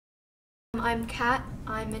I'm Kat.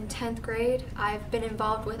 I'm in 10th grade. I've been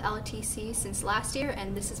involved with LTC since last year,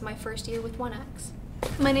 and this is my first year with 1X.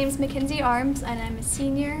 My name is Mackenzie and I'm a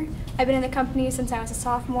senior. I've been in the company since I was a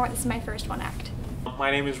sophomore. This is my first 1ACT. My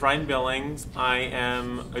name is Ryan Billings. I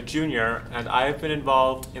am a junior, and I've been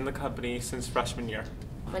involved in the company since freshman year.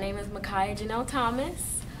 My name is Miciah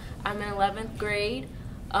Thomas. I'm in 11th grade.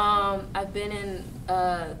 I've been in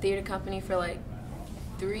a theater company for like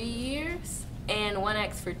 3 years and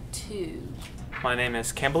 1X for 2. My name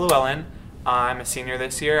is Campbell Luellen. I'm a senior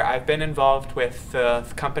this year. I've been involved with the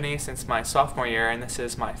company since my sophomore year, and this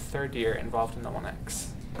is my 3rd year involved in the 1X.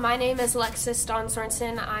 My name is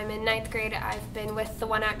Sorenson. I'm in 9th grade. I've been with the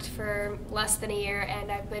 1ACT for less than a year,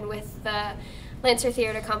 and I've been with the Lancer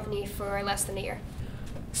Theater Company for less than a year.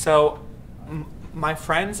 So, my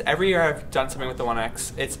friends, every year I've done something with the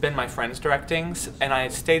 1X, it's been my friends' directings, and I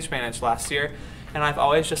stage managed last year, and I've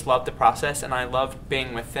always just loved the process, and I loved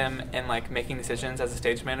being with them and like making decisions as a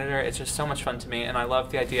stage manager. It's just so much fun to me, and I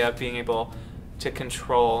love the idea of being able to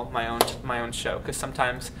control my own show, because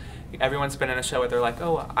sometimes everyone's been in a show where they're like,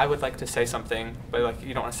 oh, I would like to say something, but like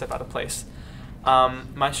you don't want to step out of place.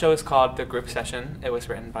 My show is called The Group Session. It was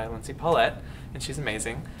written by Lindsey Paulette, and she's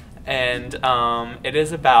amazing, and it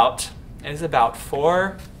is about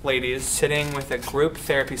 4 ladies sitting with a group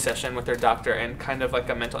therapy session with their doctor in kind of like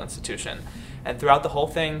a mental institution. And throughout the whole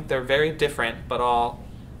thing, they're very different, but all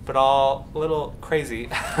a little crazy,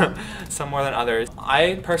 some more than others.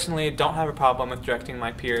 I personally don't have a problem with directing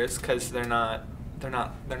my peers because they're not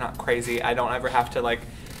crazy. I don't ever have to like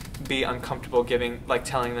be uncomfortable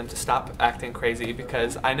telling them to stop acting crazy,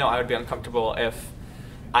 because I know I would be uncomfortable if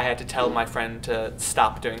I had to tell my friend to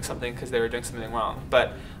stop doing something because they were doing something wrong.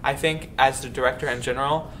 But I think as the director in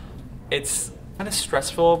general, it's kind of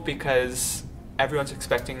stressful because everyone's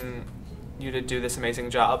expecting you to do this amazing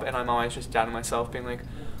job, and I'm always just doubting myself, being like,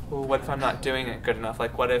 well, what if I'm not doing it good enough?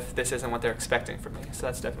 Like, what if this isn't what they're expecting from me? So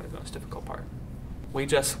that's definitely the most difficult part.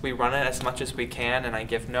 We run it as much as we can, and I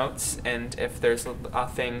give notes, and if there's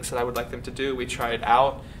things that I would like them to do, we try it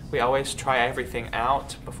out. We always try everything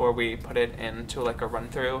out before we put it into like a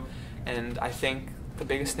run-through, and I think the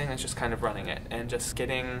biggest thing is just kind of running it and just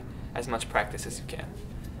getting as much practice as you can.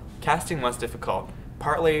 Casting was difficult,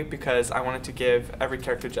 partly because I wanted to give every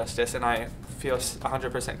character justice, and I feel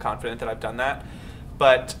 100% confident that I've done that,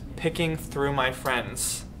 but picking through my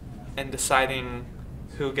friends and deciding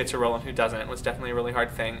who gets a role and who doesn't was definitely a really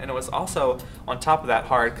hard thing. And it was also, on top of that,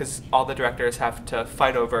 hard because all the directors have to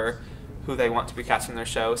fight over who they want to be cast in their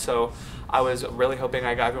show. So I was really hoping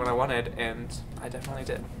I got everyone I wanted, and I definitely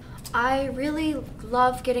did. I really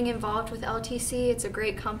love getting involved with LTC. It's a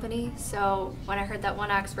great company, so when I heard that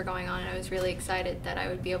 1Acts were going on, I was really excited that I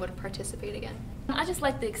would be able to participate again. I just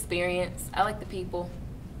like the experience. I like the people.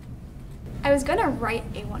 I was going to write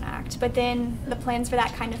a 1ACT, but then the plans for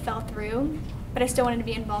that kind of fell through, but I still wanted to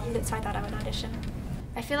be involved with it, so I thought I would audition.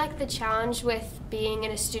 I feel like the challenge with being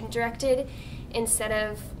in a student-directed instead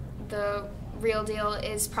of the real deal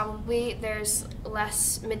is probably there's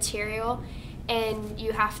less material, and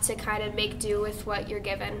you have to kind of make do with what you're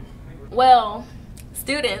given. Well,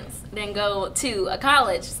 students then go to a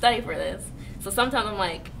college to study for this. So sometimes I'm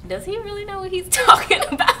like, does he really know what he's talking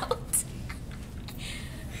about?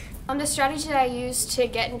 The strategies that I use to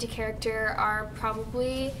get into character are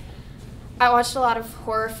probably, I watched a lot of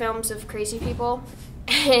horror films of crazy people,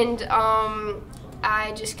 and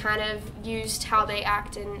I just kind of used how they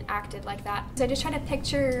act and acted like that. So I just try to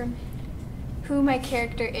picture who my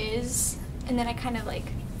character is, and then I kind of like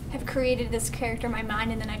have created this character in my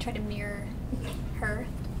mind, and then I try to mirror her.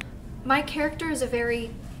 My character is a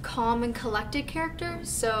very calm and collected character,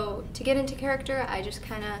 so to get into character, I just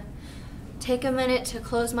kind of take a minute to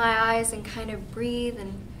close my eyes and kind of breathe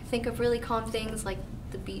and think of really calm things like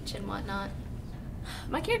the beach and whatnot.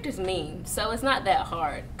 My character's mean, so it's not that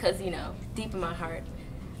hard, because, you know, deep in my heart,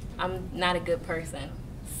 I'm not a good person,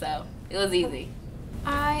 so it was easy.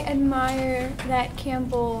 I admire that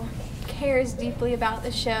Campbell cares deeply about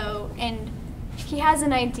the show, and he has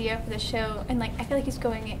an idea for the show, and like I feel like he's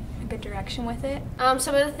going in a good direction with it.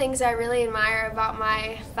 Some of the things I really admire about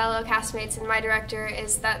my fellow castmates and my director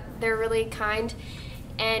is that they're really kind,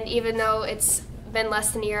 and even though it's been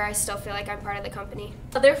less than a year, I still feel like I'm part of the company.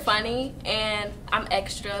 They're funny, and I'm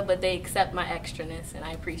extra, but they accept my extraness, and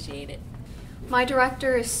I appreciate it. My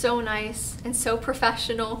director is so nice and so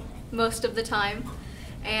professional most of the time,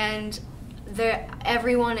 and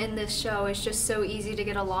everyone in this show is just so easy to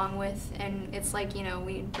get along with, and it's like, you know,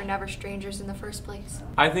 we were never strangers in the first place.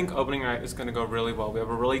 I think opening night is going to go really well. We have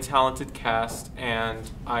a really talented cast,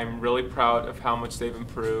 and I'm really proud of how much they've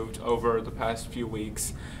improved over the past few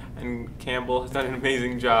weeks. And Campbell has done an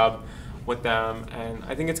amazing job with them, and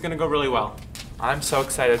I think it's going to go really well. I'm so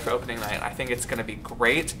excited for opening night. I think it's going to be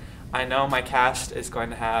great. I know my cast is going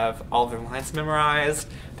to have all their lines memorized.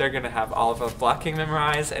 They're going to have all of the blocking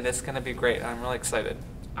memorized, and it's going to be great. I'm really excited.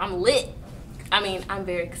 I'm lit. I mean, I'm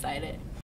very excited.